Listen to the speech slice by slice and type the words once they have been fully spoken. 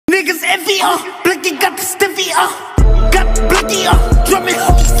niggas envy, Blicky got the stiffy, got Blicky, drumming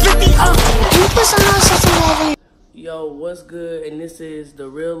home 50, Yo, what's good? And this is the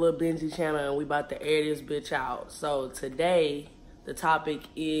real Lul Benzie channel, and we about to air this bitch out. So today, the topic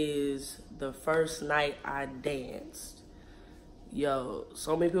is the first night I danced. Yo,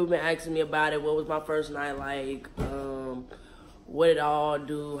 so many people been asking me about it. What was my first night like? What did I all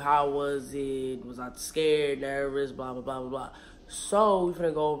do? How was it? Was I scared, nervous, blah, blah, blah, blah, blah. So we're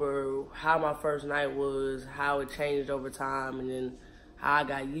gonna go over how my first night was, how it changed over time, and then how I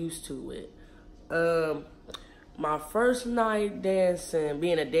got used to it. My first night dancing,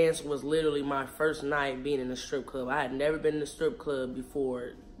 being a dancer, was literally my first night being in a strip club. I had never been in a strip club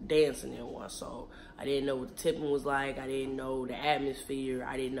before dancing in one, so I didn't know what the tipping was like. I didn't know the atmosphere.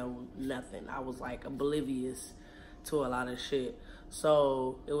 I didn't know nothing. I was like oblivious to a lot of shit.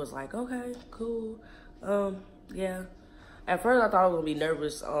 So it was like, okay, cool. Yeah. At first I thought I was gonna be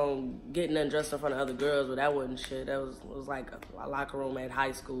nervous getting undressed in front of other girls, but that wasn't shit. That was like a locker room at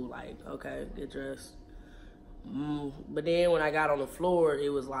high school, like, okay, get dressed. But then when I got on the floor, it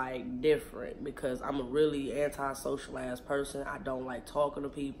was like different because I'm a really antisocial ass person. I don't like talking to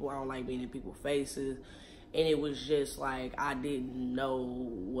people. I don't like being in people's faces. And it was just like I didn't know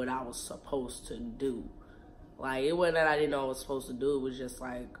what I was supposed to do. Like, it wasn't that I didn't know what I was supposed to do. It was just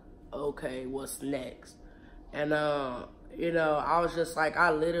like, okay, what's next? And, you know, I was just like,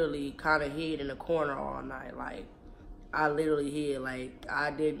 I literally kind of hid in the corner all night. Like, I literally hid. Like,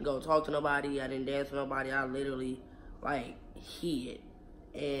 I didn't go talk to nobody. I didn't dance with nobody. I literally, like, hid.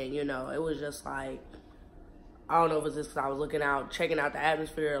 And, you know, it was just like, I don't know if it's just because I was looking out, checking out the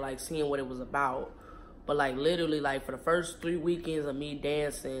atmosphere, like, seeing what it was about. But, like, literally, like, for the first 3 weekends of me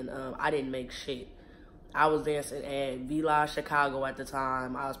dancing, I didn't make shit. I was dancing at Villa, Chicago at the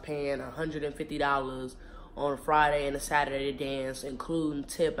time. I was paying $150 on a Friday and a Saturday to dance, including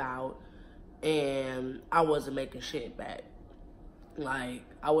tip out. And I wasn't making shit back. Like,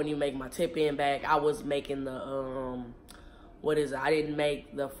 I wouldn't even make my tip in back. I was making the, what is it? I didn't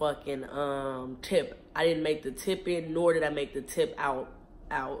make the fucking, tip. I didn't make the tip in, nor did I make the tip out,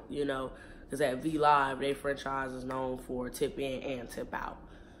 you know. Because at V-Live, their franchise is known for tip in and tip out.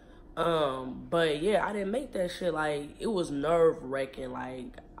 But yeah, I didn't make that shit. Like, it was nerve-wracking.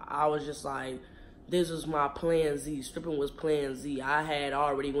 Like, I was just like, this was my plan Z. Stripping was plan Z. I had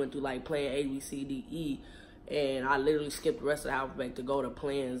already went through, like, plan A, B, C, D, E, and I literally skipped the rest of the alphabet to go to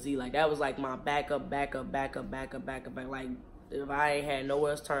plan Z. Like, that was, like, my backup. Like, if I ain't had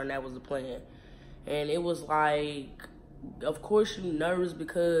nowhere else to turn, that was the plan. And it was, like, of course you nervous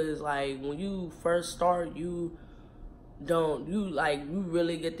because, like, when you first start, you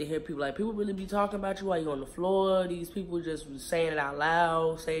really get to hear people, like, people really be talking about you while you're on the floor. These people just saying it out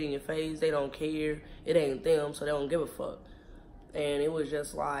loud, say it in your face. They don't care. It ain't them, so they don't give a fuck. And it was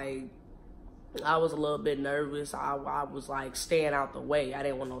just like, I was a little bit nervous. I was like staying out the way. I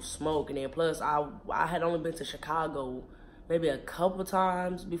didn't want no smoke. And then plus I had only been to Chicago maybe a couple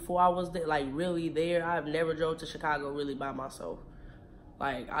times before I was there, like really there. I've never drove to Chicago really by myself.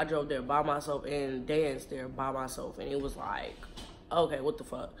 Like, I drove there by myself and danced there by myself. And it was like, okay, what the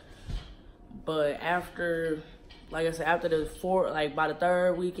fuck? But after, like I said, after by the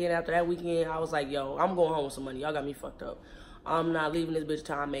third weekend, after that weekend, I was like, yo, I'm going home with some money. Y'all got me fucked up. I'm not leaving this bitch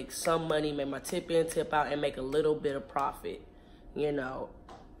till I make some money, make my tip in, tip out, and make a little bit of profit, you know?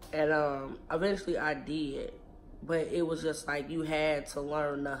 And eventually I did. But it was just like, you had to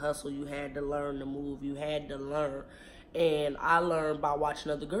learn the hustle. You had to learn the move. You had to learn. And I learned by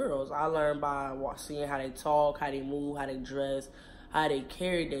watching other girls. I learned by seeing how they talk, how they move, how they dress, how they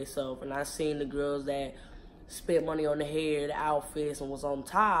carry themselves. And I seen the girls that spent money on the hair, the outfits, and was on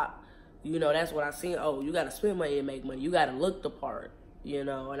top. You know, that's what I seen. Oh, you got to spend money to make money. You got to look the part, you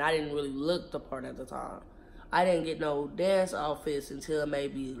know. And I didn't really look the part at the time. I didn't get no dance outfits until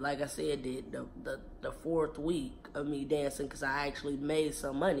maybe, like I said, the 4th week of me dancing, because I actually made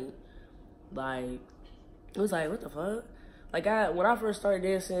some money. Like, it was like, what the fuck? Like, when I first started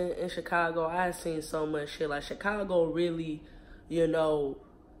dancing in Chicago, I had seen so much shit. Like, Chicago really, you know,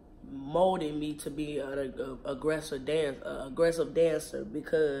 molded me to be an aggressive dancer,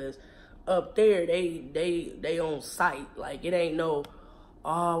 because up there, they on sight. Like, it ain't no,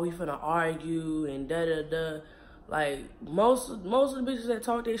 oh, we finna argue and da-da-da. Like, most of the bitches that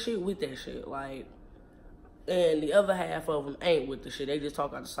talk that shit with that shit. Like, and the other half of them ain't with the shit. They just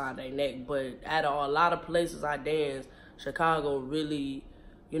talk out the side of their neck. But out of a lot of places I dance, Chicago really,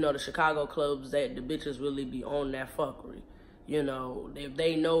 you know, the Chicago clubs, that the bitches really be on that fuckery. You know, if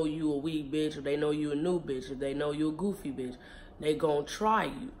they know you a weak bitch, if they know you a new bitch, if they know you a goofy bitch, they gonna try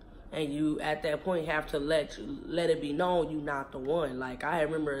you. And you, at that point, have to let it be known you not the one. Like, I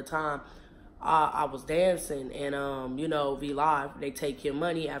remember a time I was dancing, and, you know, V Live, they take your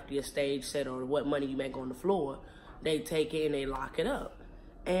money after your stage set or what money you make on the floor. They take it and they lock it up.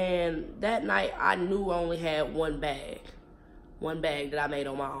 And that night, I knew I only had one bag that I made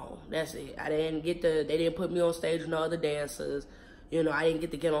on my own. That's it. I didn't get they didn't put me on stage with no other dancers. You know, I didn't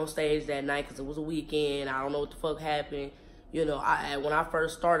get to get on stage that night because it was a weekend. I don't know what the fuck happened. You know, when I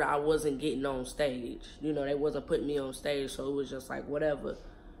first started, I wasn't getting on stage. You know, they wasn't putting me on stage, so it was just like, whatever,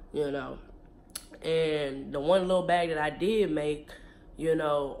 you know. And the one little bag that I did make, you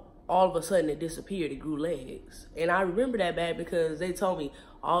know, all of a sudden it disappeared. It grew legs. And I remember that bag because they told me,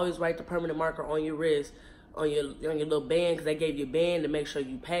 always write the permanent marker on your wrist, on your little band, because they gave you a band to make sure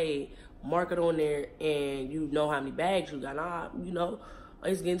you paid. Mark it on there, and you know how many bags you got. You know,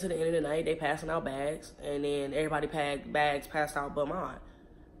 it's getting to the end of the night. They passing out bags, and then everybody bags passed out but mine.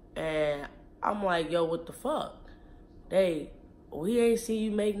 And I'm like, yo, what the fuck? We ain't seen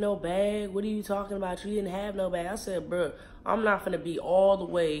you make no bag. What are you talking about? You didn't have no bag. I said, bro, I'm not finna be all the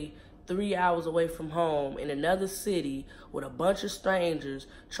way 3 hours away from home in another city with a bunch of strangers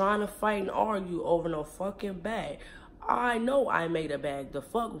trying to fight and argue over no fucking bag. I know I made a bag. The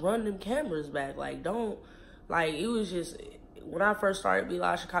fuck, run them cameras back. Like, don't, like, it was just, when I first started Be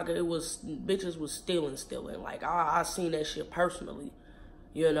Live Chicago, it was, bitches was stealing. Like, I seen that shit personally,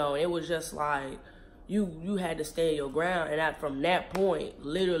 you know. It was just like, you had to stand your ground. And from that point,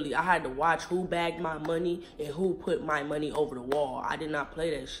 literally, I had to watch who bagged my money and who put my money over the wall. I did not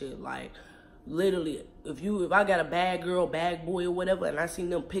play that shit. Like, literally, if I got a bag girl, bag boy, or whatever, and I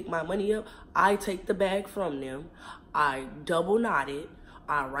seen them pick my money up, I take the bag from them, I double knot it,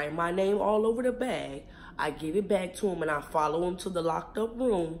 I write my name all over the bag, I give it back to them, and I follow them to the locked up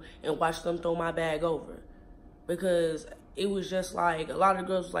room and watch them throw my bag over. Because it was just like, a lot of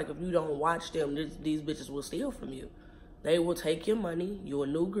girls was like, if you don't watch them, these bitches will steal from you. They will take your money. You a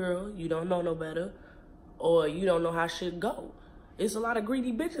new girl, you don't know no better, or you don't know how shit go. It's a lot of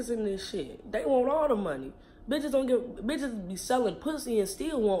greedy bitches in this shit. They want all the money. Bitches be selling pussy and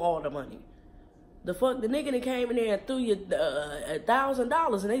still want all the money. The fuck, the nigga that came in there and threw you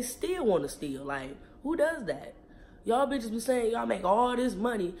 $1,000 and they still want to steal. Like, who does that? Y'all bitches be saying y'all make all this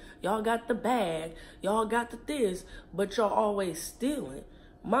money, y'all got the bag, y'all got the this, but y'all always stealing.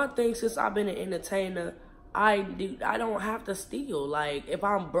 My thing, since I've been an entertainer, I don't have to steal. Like, if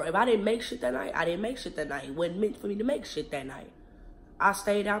I didn't make shit that night, I didn't make shit that night. It wasn't meant for me to make shit that night. I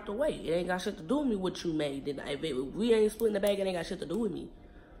stayed out the way. It ain't got shit to do with me what you made. If we ain't splitting the bag, it ain't got shit to do with me.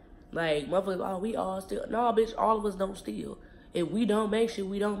 Like, motherfuckers, oh, we all steal. No, bitch, all of us don't steal. If we don't make shit,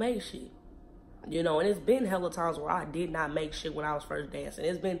 we don't make shit. You know, and it's been hella times where I did not make shit when I was first dancing.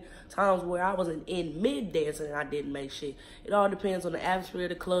 It's been times where I wasn't in mid-dancing and I didn't make shit. It all depends on the atmosphere of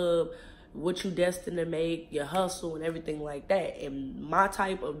the club, what you destined to make, your hustle, and everything like that. And my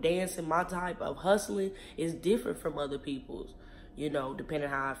type of dancing, my type of hustling is different from other people's. You know, depending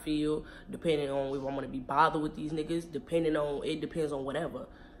on how I feel, depending on if I'm going to be bothered with these niggas, it depends on whatever.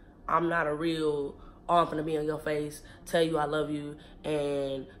 I'm not a real, oh, I'm finna be on your face, tell you I love you,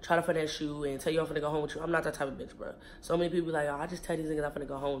 and try to finesse you, and tell you I'm finna go home with you. I'm not that type of bitch, bro. So many people be like, oh, I just tell these niggas I'm finna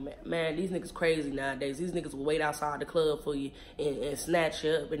go home. Man, these niggas crazy nowadays. These niggas will wait outside the club for you and snatch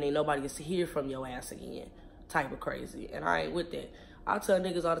you up, and then nobody gets to hear from your ass again. Type of crazy. And I ain't with that. I tell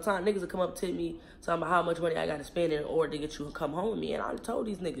niggas all the time, niggas will come up to me talking about how much money I got to spend in order to get you to come home with me. And I told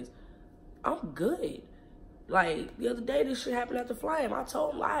these niggas, I'm good. Like, the other day, this shit happened at the Flame. I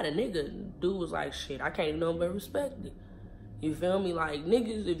told him, I had a nigga. Dude was like, shit, I can't even know him but respect it. You feel me? Like,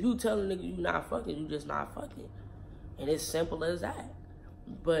 niggas, if you tell a nigga you not fucking, you just not fucking. And it's simple as that.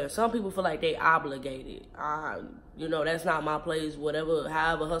 But some people feel like they obligated. You know, that's not my place. Whatever,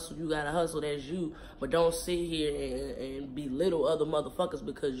 however hustle you gotta hustle, that's you. But don't sit here and belittle other motherfuckers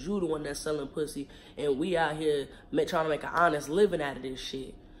because you the one that's selling pussy. And we out here trying to make an honest living out of this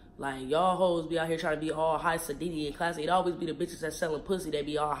shit. Like, y'all hoes be out here trying to be all high sedity and classy. It always be the bitches that selling pussy that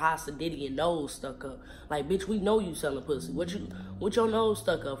be all high sedity and nose stuck up. Like, bitch, we know you selling pussy. What your nose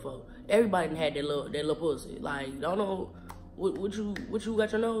stuck up for? Everybody done had that little pussy. Like, don't know what you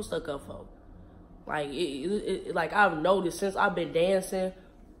got your nose stuck up for. Like, like, I've noticed since I've been dancing,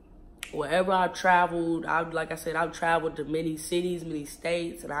 wherever I've traveled, like I said, I've traveled to many cities, many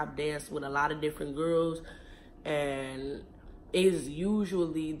states, and I've danced with a lot of different girls, and is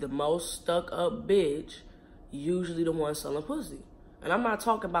usually the most stuck up bitch, usually the one selling pussy. And I'm not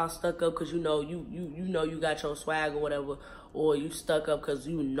talking about stuck up because you know you got your swag or whatever, or you stuck up because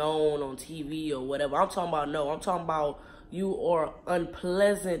you known on TV or whatever. I'm talking about you are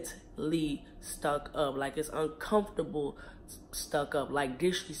unpleasantly stuck up. Like, it's uncomfortable stuck up, like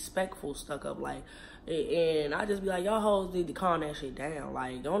disrespectful stuck up, like, and I just be like, y'all hoes need to calm that shit down.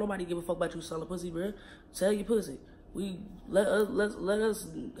 Like, don't nobody give a fuck about you selling pussy, bro. Sell your pussy. We let us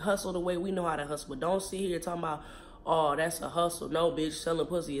hustle the way we know how to hustle, but don't sit here talking about, oh, that's a hustle. No, bitch, selling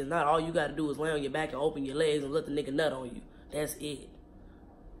pussy is not. All you gotta do is lay on your back and open your legs and let the nigga nut on you. That's it.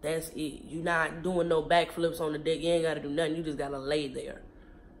 That's it. You not doing no backflips on the dick. You ain't gotta do nothing. You just gotta lay there.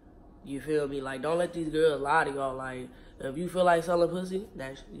 You feel me? Like, don't let these girls lie to y'all. Like, if you feel like selling pussy,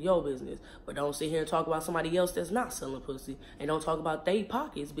 that's your business. But don't sit here and talk about somebody else that's not selling pussy. And don't talk about they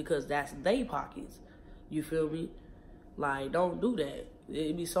pockets, because that's they pockets. You feel me? Like, don't do that.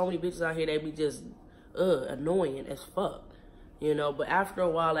 It be so many bitches out here that be just annoying as fuck. You know, but after a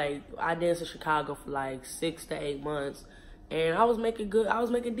while, like, I danced in Chicago for like 6 to 8 months. And I was making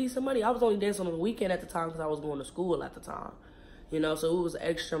decent money. I was only dancing on the weekend at the time because I was going to school at the time. You know, so it was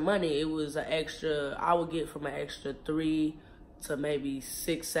extra money. It was an extra, I would get from an extra $300 to maybe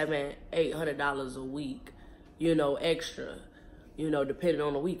 $600, $700, $800 a week, you know, extra, you know, depending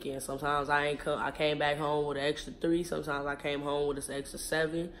on the weekend. Sometimes I came back home with an extra $3. Sometimes I came home with an extra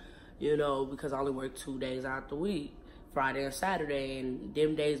 $7, you know, because I only worked 2 days out the week, Friday and Saturday, and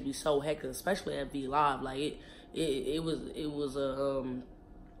them days be so hectic, especially at V Live. Like, it's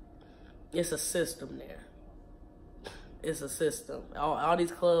a system there. It's a system. All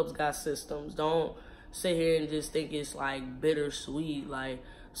these clubs got systems. Don't sit here and just think it's like bittersweet. Like,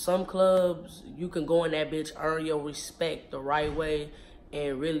 some clubs, you can go in that bitch, earn your respect the right way,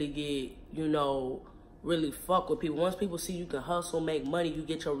 and really get, you know, really fuck with people. Once people see you can hustle, make money, you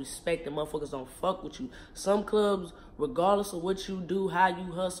get your respect, and motherfuckers don't fuck with you. Some clubs, regardless of what you do, how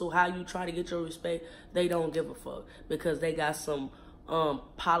you hustle, how you try to get your respect, they don't give a fuck, because they got some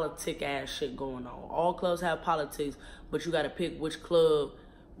politic ass shit going on. All clubs have politics, but you gotta pick which club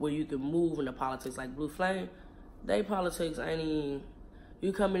where you can move into politics. Like Blue Flame, they politics ain't even,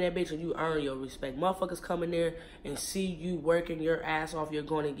 you come in that bitch and you earn your respect. Motherfuckers come in there and see you working your ass off, you're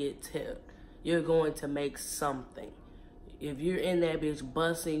going to get tipped. You're going to make something. If you're in that bitch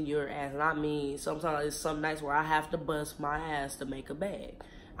busting your ass, and I mean, sometimes it's some nights where I have to bust my ass to make a bag.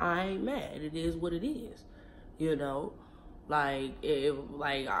 I ain't mad. It is what it is. You know? Like, if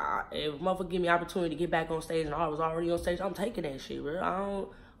motherfucker give me opportunity to get back on stage and I was already on stage, I'm taking that shit,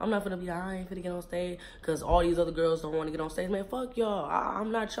 bro. I'm not finna be like, I ain't finna get on stage because all these other girls don't want to get on stage. Man, fuck y'all.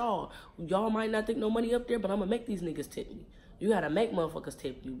 I'm not y'all. Y'all might not think no money up there, but I'm gonna make these niggas tip me. You gotta make motherfuckers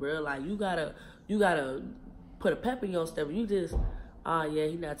tip you, bro. Like, you gotta put a pep in your step. You just, yeah,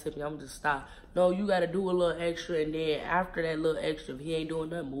 he not tipping, I'm just stop. No, you gotta do a little extra, and then after that little extra, if he ain't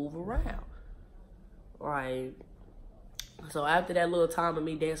doing nothing, move around. Like, so after that little time of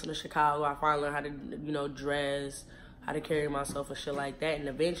me dancing in Chicago, I finally learned how to, you know, dress, how to carry myself and shit like that. And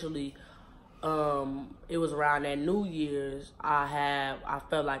eventually, it was around that New Year's, I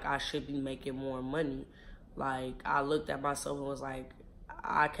felt like I should be making more money. Like, I looked at myself and was like,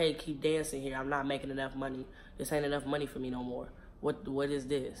 I can't keep dancing here. I'm not making enough money. This ain't enough money for me no more. What is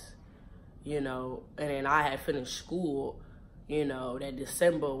this? You know, and then I had finished school, you know, that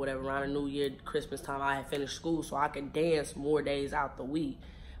December or whatever, around the New Year, Christmas time, I had finished school, so I could dance more days out the week.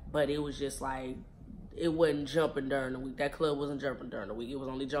 But it was just like, it wasn't jumping during the week. That club wasn't jumping during the week. It was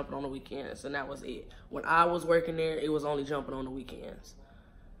only jumping on the weekends, and that was it. When I was working there, it was only jumping on the weekends.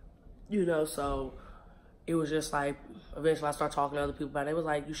 You know, so it was just like, eventually I started talking to other people about it. It was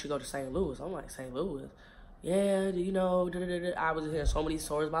like, you should go to St. Louis. I'm like, St. Louis? Yeah, you know, I was hearing so many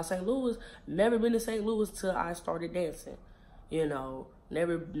stories about St. Louis. Never been to St. Louis till I started dancing. You know,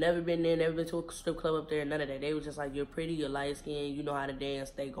 never been there, never been to a strip club up there, none of that. They were just like, you're pretty, you're light skinned, you know how to dance,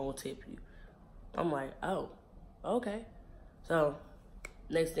 they gonna tip you. I'm like, oh, okay. So,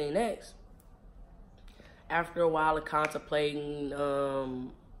 next thing next. After a while of contemplating,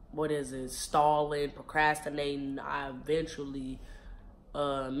 stalling, procrastinating, I eventually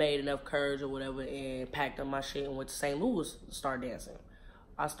made enough courage or whatever and packed up my shit and went to St. Louis to start dancing.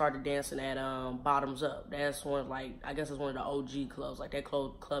 I started dancing at Bottoms Up. That's one of, like, I guess it's one of the OG clubs. Like, that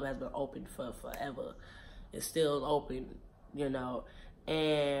club has been open for forever. It's still open, you know.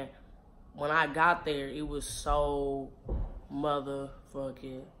 And when I got there, it was so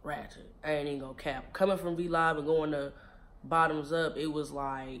motherfucking ratchet. I ain't even gonna cap. Coming from V Live and going to Bottoms Up, it was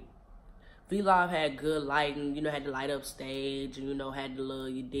like, V Live had good lighting, you know, had to light up stage, and, you know, had the little,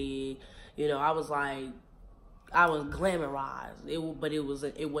 you dig. You know, I was glamorized, but it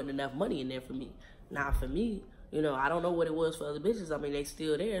wasn't enough money in there for me. Not for me. You know, I don't know what it was for other bitches. I mean, they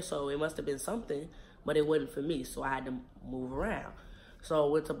still there, so it must have been something, but it wasn't for me, so I had to move around. So I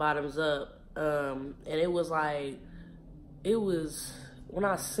went to Bottoms Up, and it was like, when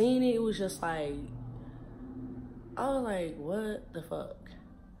I seen it, it was just like, I was like, what the fuck?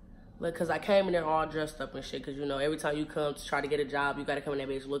 Like, cause I came in there all dressed up and shit. Cause you know, every time you come to try to get a job, you gotta come in that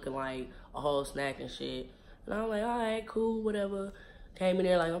bitch looking like a whole snack and shit. And I'm like, all right, cool, whatever. Came in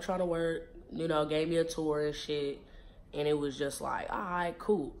there like I'm trying to work. You know, gave me a tour and shit. And it was just like, all right,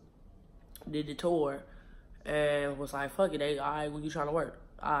 cool. Did the tour and was like, fuck it, all right, well, you trying to work?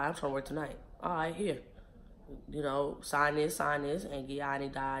 All right, I'm trying to work tonight. All right, here. You know, sign this, and get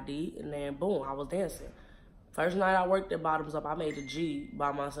ID, and then boom, I was dancing. First night I worked at Bottoms Up, I made the G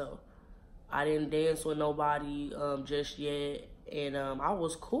by myself. I didn't dance with nobody just yet, and I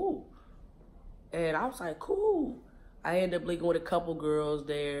was cool. And I was like, cool. I ended up linking with a couple girls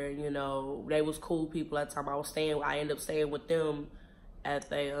there, you know. They was cool people at the time. I ended up staying with them at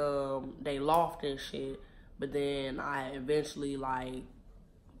they loft and shit. But then I eventually like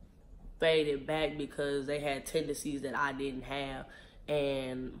faded back because they had tendencies that I didn't have.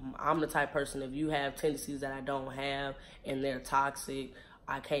 And I'm the type of person, if you have tendencies that I don't have and they're toxic,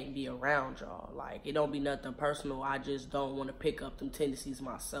 I can't be around y'all. Like, it don't be nothing personal. I just don't want to pick up them tendencies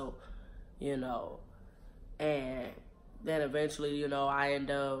myself, you know. And then eventually, you know, I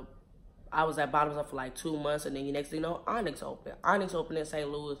was at Bottoms Up for like 2 months, and then the next thing you know, Onyx opened. Onyx opened in St.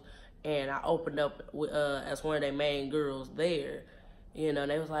 Louis, and I opened up with, as one of their main girls there. You know,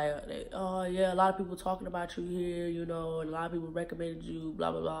 they was like, oh yeah, a lot of people talking about you here, you know, and a lot of people recommended you,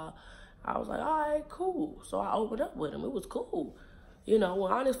 blah, blah, blah. I was like, all right, cool. So I opened up with them. It was cool. You know,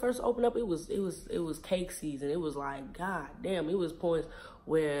 when Onyx first opened up, it was cake season. It was like, god damn, it was points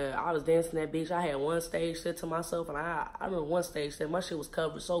where I was dancing that bitch. I had one stage set to myself, and I remember one stage set, my shit was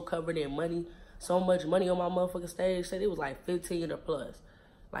covered in money, so much money on my motherfucking stage set. It was like 15 or plus.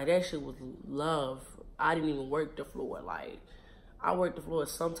 Like, that shit was love. I didn't even work the floor. Like, I worked the floor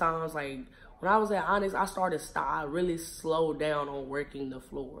sometimes. Like, when I was at Onyx, I really slowed down on working the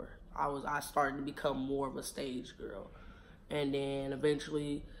floor. I started to become more of a stage girl. And then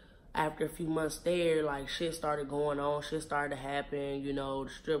eventually, after a few months there, like, shit started going on. Shit started to happen, you know, the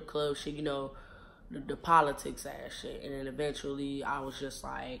strip club shit, you know, the politics ass shit. And then eventually, I was just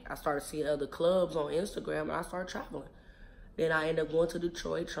like, I started seeing other clubs on Instagram, and I started traveling. Then I ended up going to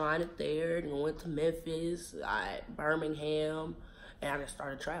Detroit, trying it there, and went to Memphis, Birmingham, and I just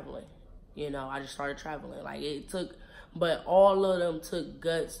started traveling. You know, I just started traveling. Like, it took, but all of them took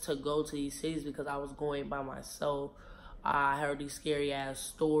guts to go to these cities because I was going by myself. I heard these scary ass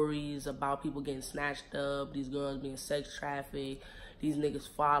stories about people getting snatched up, these girls being sex trafficked, these niggas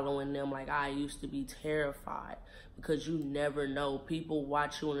following them. Like, I used to be terrified because you never know. People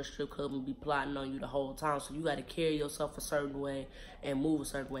watch you in a strip club and be plotting on you the whole time. So you got to carry yourself a certain way and move a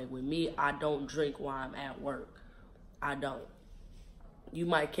certain way. With me, I don't drink while I'm at work. I don't. You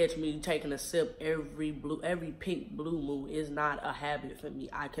might catch me taking a sip every pink blue moon. Is not a habit for me.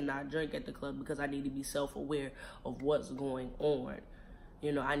 I cannot drink at the club because I need to be self-aware of what's going on.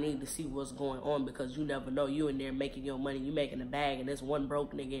 You know, I need to see what's going on because you never know. You in there making your money, you making a bag, and there's one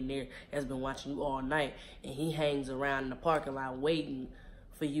broke nigga in there that's been watching you all night, and he hangs around in the parking lot waiting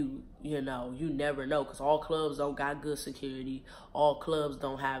for you. You know, you never know because all clubs don't got good security. All clubs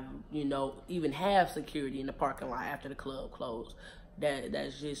don't have, you know, even have security in the parking lot after the club closed.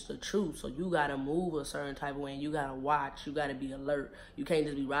 That's just the truth. So you gotta move a certain type of way, and you gotta watch. You gotta be alert. You can't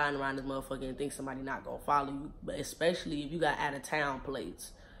just be riding around this motherfucker and think somebody not gonna follow you. But especially if you got out of town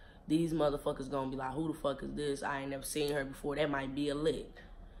plates, these motherfuckers gonna be like, who the fuck is this? I ain't never seen her before. That might be a lick.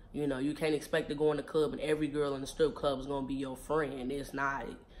 You know, you can't expect to go in the club and every girl in the strip club is gonna be your friend. It's not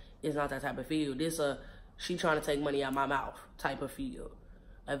that type of field. This she trying to take money out my mouth type of field.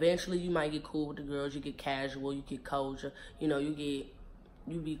 Eventually, you might get cool with the girls. You get casual. You get culture. You know, you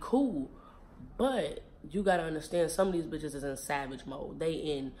be cool. But you gotta understand, some of these bitches is in savage mode. They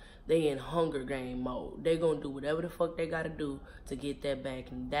in Hunger Game mode. They gonna do whatever the fuck they gotta do to get that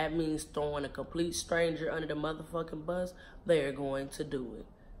back, and that means throwing a complete stranger under the motherfucking bus. They're going to do it.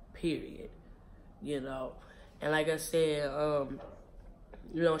 Period. You know, and like I said,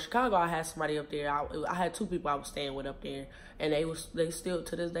 you know, in Chicago, I had somebody up there. I had two people I was staying with up there, and they still,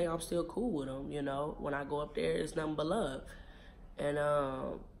 to this day, I'm still cool with them. You know, when I go up there, it's nothing but love. And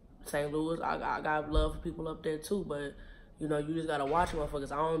St. Louis, I got love for people up there too. But you know, you just gotta watch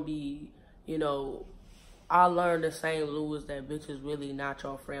motherfuckers. I don't be, you know. I learned in St. Louis that bitches really not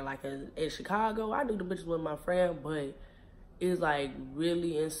your friend. Like in Chicago, I knew the bitches was my friend, but it's like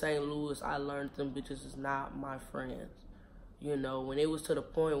really in St. Louis, I learned them bitches is not my friends. You know, when it was to the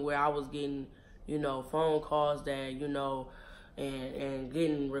point where I was getting, you know, phone calls that, you know, and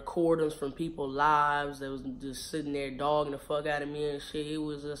getting recordings from people's lives that was just sitting there dogging the fuck out of me and shit, it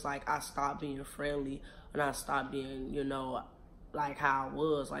was just like I stopped being friendly and I stopped being, you know, like how I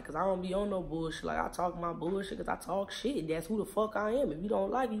was, like, cause I don't be on no bullshit. Like, I talk my bullshit cause I talk shit. That's who the fuck I am. If you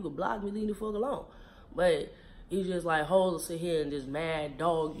don't like it, you can block me, leave the fuck alone. But it's just like hoes sit here and just mad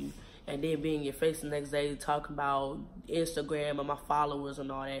dog you, and then be in your face the next day talking about Instagram and my followers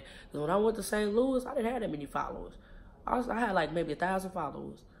and all that. Cause when I went to St. Louis, I didn't have that many followers. I had like maybe 1,000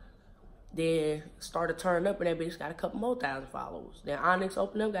 followers. Then started turning up and that bitch got a couple more thousand followers. Then Onyx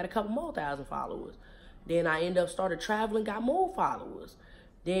opened up, got a couple more thousand followers. Then I ended up started traveling, got more followers.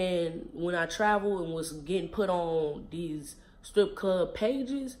 Then when I traveled and was getting put on these strip club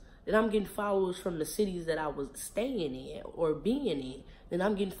pages, then I'm getting followers from the cities that I was staying in or being in. Then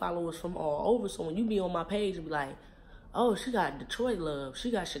I'm getting followers from all over. So when you be on my page and be like, oh, she got Detroit love,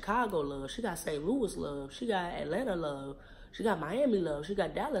 she got Chicago love, she got St. Louis love, she got Atlanta love, she got Miami love, she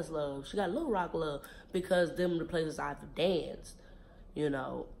got Dallas love, she got Little Rock love, because them the places I've danced, you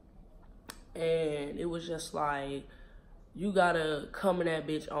know. And it was just like, you gotta come in that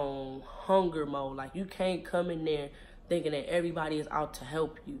bitch on hunger mode. Like, you can't come in there thinking that everybody is out to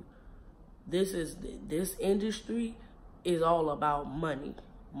help you. This industry is all about money.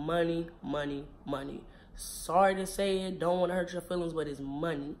 Money, money, money. Sorry to say it, don't want to hurt your feelings, but it's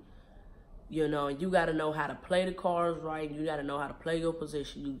money. You know, you got to know how to play the cards right. You got to know how to play your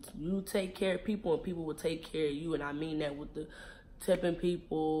position. You take care of people and people will take care of you. And I mean that with the tipping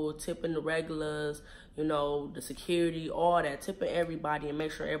people, tipping the regulars, you know, the security, all that. Tipping everybody and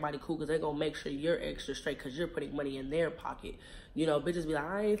make sure everybody cool, because they're going to make sure you're extra straight because you're putting money in their pocket. You know, bitches be like,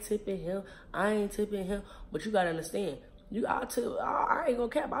 I ain't tipping him. I ain't tipping him. But you got to understand. I ain't gonna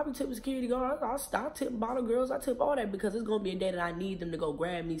cap. I be tipping security guards. I tip bottle girls. I tip all that because it's gonna be a day that I need them to go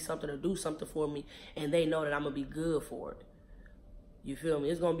grab me something or do something for me, and they know that I'm gonna be good for it. You feel me?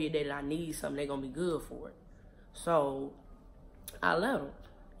 It's gonna be a day that I need something. They gonna be good for it. So I let them.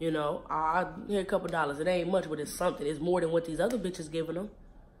 You know, I hit a couple dollars. It ain't much, but it's something. It's more than what these other bitches giving them.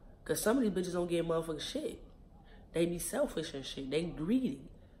 Cause some of these bitches don't get motherfucking shit. They be selfish and shit. They greedy.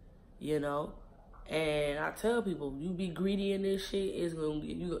 You know. And I tell people, you be greedy in this shit, it's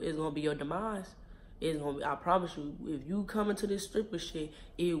gonna be your demise. I promise you, if you come into this stripper shit,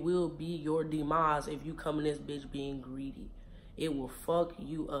 it will be your demise if you come in this bitch being greedy. It will fuck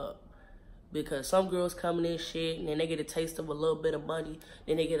you up. Because some girls come in this shit and then they get a taste of a little bit of money,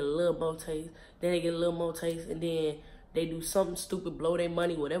 then they get a little more taste, then they get a little more taste, and then they do something stupid, blow their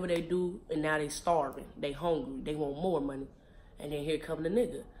money, whatever they do, and now they starving, they hungry, they want more money. And then here come the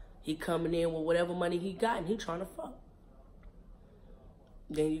nigga. He coming in with whatever money he got and he trying to fuck.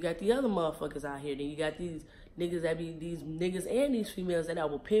 Then you got the other motherfuckers out here. Then you got these niggas and these females that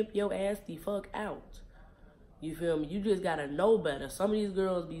will pimp your ass the fuck out. You feel me? You just gotta know better. Some of these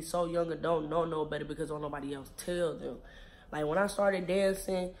girls be so young and don't know no better because don't nobody else tell them. Like when I started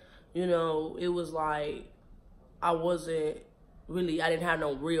dancing, you know, it was like I didn't have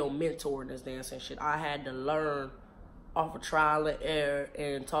no real mentor in this dancing shit. I had to learn off of trial and error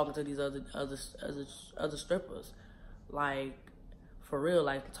and talking to these other strippers. Like, for real,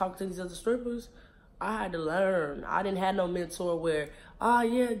 like, talking to these other strippers, I had to learn. I didn't have no mentor where, oh,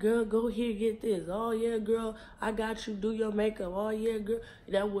 yeah, girl, go here, get this. Oh, yeah, girl, I got you, do your makeup. Oh, yeah, girl.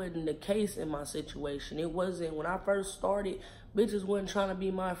 That wasn't the case in my situation. It wasn't. When I first started, bitches wasn't trying to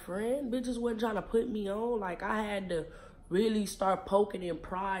be my friend. Bitches wasn't trying to put me on. Like, I had to really start poking and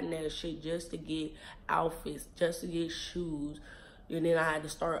prodding that shit just to get outfits, just to get shoes. And then I had to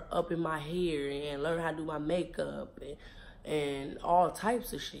start upping my hair and learn how to do my makeup and all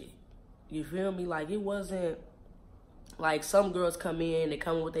types of shit. You feel me? Like, it wasn't like some girls come in, they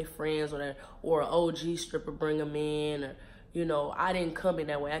come in with their friends or an OG stripper bring them in. Or, you know, I didn't come in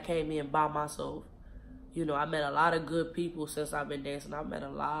that way. I came in by myself. You know, I met a lot of good people since I've been dancing. I met a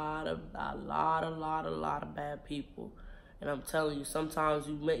lot of bad people. And I'm telling you, sometimes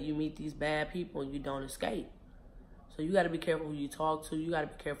you meet these bad people and you don't escape. So you got to be careful who you talk to. You got to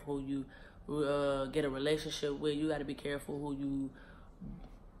be careful who you get a relationship with. You got to be careful who you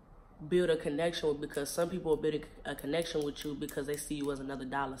build a connection with, because some people will build a connection with you because they see you as another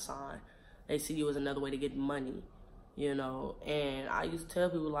dollar sign. They see you as another way to get money, you know. And I used to tell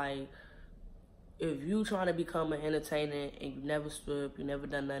people, like, if you trying to become an entertainer and you never strip, you never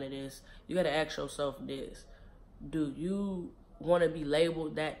done none of this, you got to ask yourself this. Do you want to be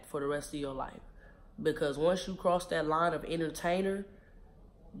labeled that for the rest of your life? Because once you cross that line of entertainer,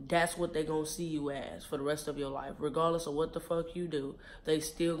 that's what they gonna see you as for the rest of your life. Regardless of what the fuck you do, they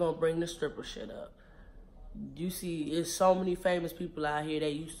still gonna bring the stripper shit up. You see, it's so many famous people out here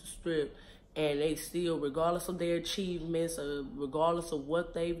that used to strip, and they still, regardless of their achievements, or regardless of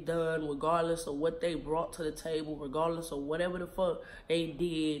what they've done, regardless of what they brought to the table, regardless of whatever the fuck they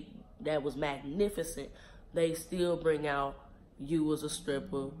did that was magnificent, they still bring out you was a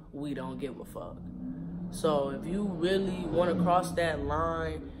stripper, we don't give a fuck. So if you really want to cross that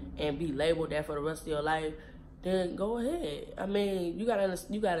line and be labeled that for the rest of your life, then go ahead. I mean, you gotta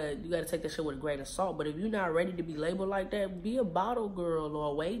take that shit with a grain of salt. But if you're not ready to be labeled like that, be a bottle girl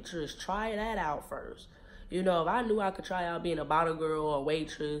or a waitress. Try that out first. You know, if I knew I could try out being a bottle girl or a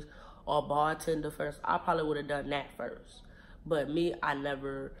waitress or a bartender first, I probably would have done that first. But me, I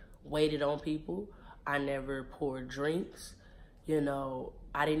never waited on people. I never poured drinks. You know,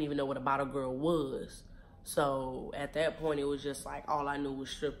 I didn't even know what a bottle girl was. So at that point, it was just like all I knew was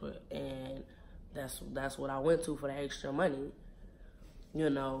stripper, and that's what I went to for the extra money, you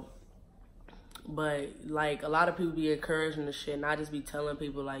know. But like a lot of people be encouraging the shit, and I just be telling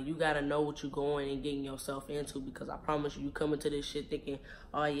people like you gotta know what you're going and getting yourself into, because I promise you, you come into this shit thinking,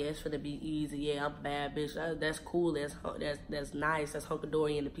 oh yeah, it's gonna be easy, yeah, I'm a bad bitch. That's cool, that's nice, that's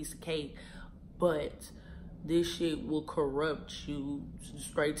hunky-dory and a piece of cake, but this shit will corrupt you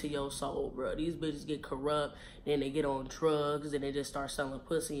straight to your soul, bro. These bitches get corrupt, then they get on drugs, and they just start selling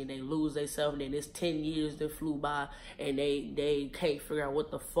pussy, and they lose themselves, and then it's 10 years that flew by, and they can't figure out what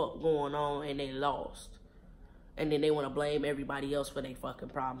the fuck going on, and they lost. And then they want to blame everybody else for their fucking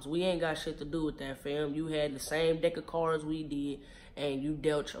problems. We ain't got shit to do with that, fam. You had the same deck of cards we did, and you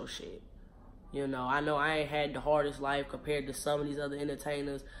dealt your shit. You know I ain't had the hardest life compared to some of these other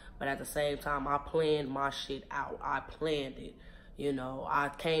entertainers, but at the same time, I planned my shit out. I planned it. You know, I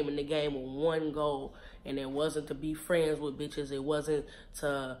came in the game with one goal, and it wasn't to be friends with bitches. It wasn't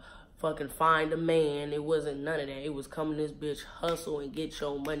to fucking find a man. It wasn't none of that. It was come in this bitch, hustle, and get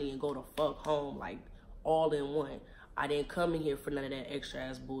your money and go the fuck home, like all in one. I didn't come in here for none of that extra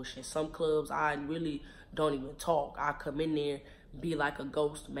ass bullshit. Some clubs, I really don't even talk. I come in there, be like a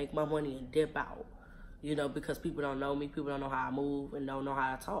ghost, make my money, and dip out. You know, because people don't know me, people don't know how I move, and don't know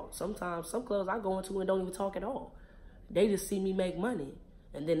how I talk. Sometimes, some clubs I go into and don't even talk at all. They just see me make money,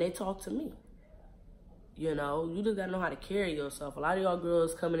 and then they talk to me. You know, you just gotta know how to carry yourself. A lot of y'all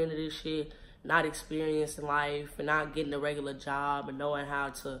girls coming into this shit, not experiencing life, and not getting a regular job, and knowing how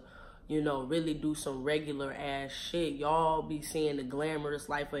to, you know, really do some regular ass shit. Y'all be seeing the glamorous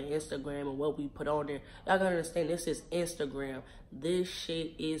life of Instagram and what we put on there. Y'all gotta understand, this is Instagram. This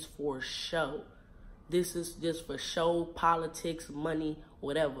shit is for show. This is just for show, politics, money,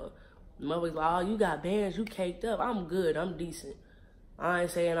 whatever. Motherfuckers like, oh, you got bands, you caked up. I'm good, I'm decent. I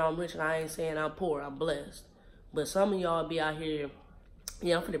ain't saying I'm rich and I ain't saying I'm poor, I'm blessed. But some of y'all be out here,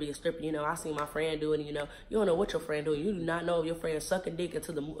 yeah, I'm finna be a stripper, you know, I seen my friend doing it, you know. You don't know what your friend doing. You do not know if your friend sucking dick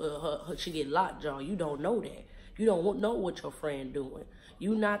until she get lockjaw. You don't know that. You don't know what your friend doing.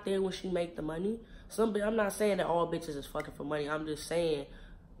 You not there when she make the money. I'm not saying that all bitches is fucking for money. I'm just saying,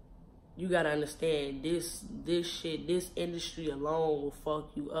 you gotta understand, this shit, this industry alone will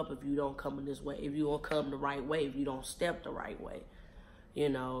fuck you up if you don't come in this way, if you don't come the right way, if you don't step the right way, you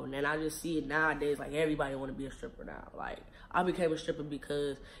know. And I just see it nowadays, like everybody want to be a stripper now. Like, I became a stripper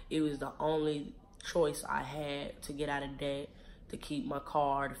because it was the only choice I had to get out of debt, to keep my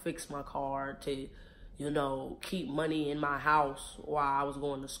car, to fix my car, to, you know, keep money in my house while I was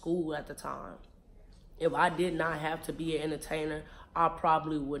going to school at the time. If I did not have to be an entertainer, I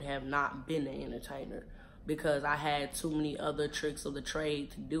probably would have not been an entertainer, because I had too many other tricks of the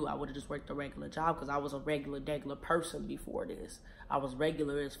trade to do. I would have just worked a regular job, because I was a regular person before this. I was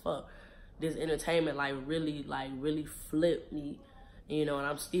regular as fuck. This entertainment really flipped me, you know, and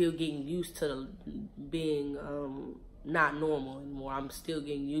I'm still getting used to being not normal anymore. I'm still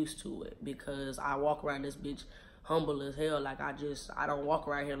getting used to it, because I walk around this bitch humble as hell. Like, I don't walk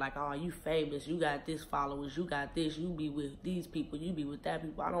around here like, oh, you famous, you got this followers, you got this, you be with these people, you be with that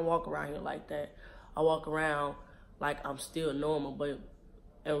people. I don't walk around here like that. I walk around like I'm still normal, but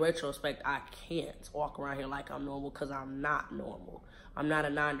in retrospect, I can't walk around here like I'm normal, because I'm not normal. I'm not a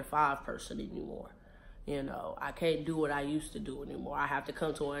 9-to-5 person anymore. You know, I can't do what I used to do anymore. I have to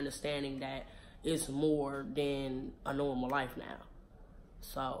come to an understanding that it's more than a normal life now.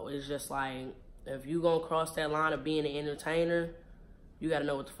 So it's just like, if you gonna cross that line of being an entertainer, you gotta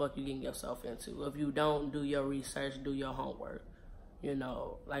know what the fuck you getting yourself into. If you don't, do your research, do your homework. You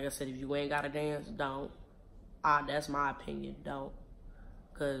know, like I said, if you ain't gotta dance, don't. That's my opinion, don't.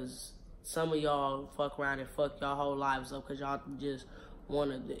 Cause some of y'all fuck around and fuck y'all whole lives up, cause y'all just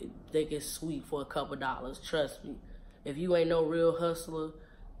wanna think it's sweet for a couple dollars. Trust me. If you ain't no real hustler,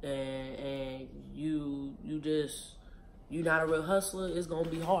 and you not a real hustler, it's gonna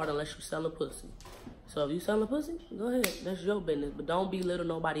be hard unless you selling pussy. So if you selling pussy, go ahead, that's your business. But don't belittle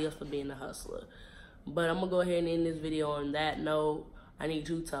nobody else for being a hustler. But I'm gonna go ahead and end this video on that note. I need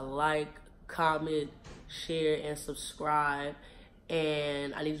you to like, comment, share, and subscribe.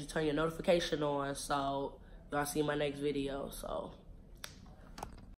 And I need you to turn your notification on, so y'all see my next video. So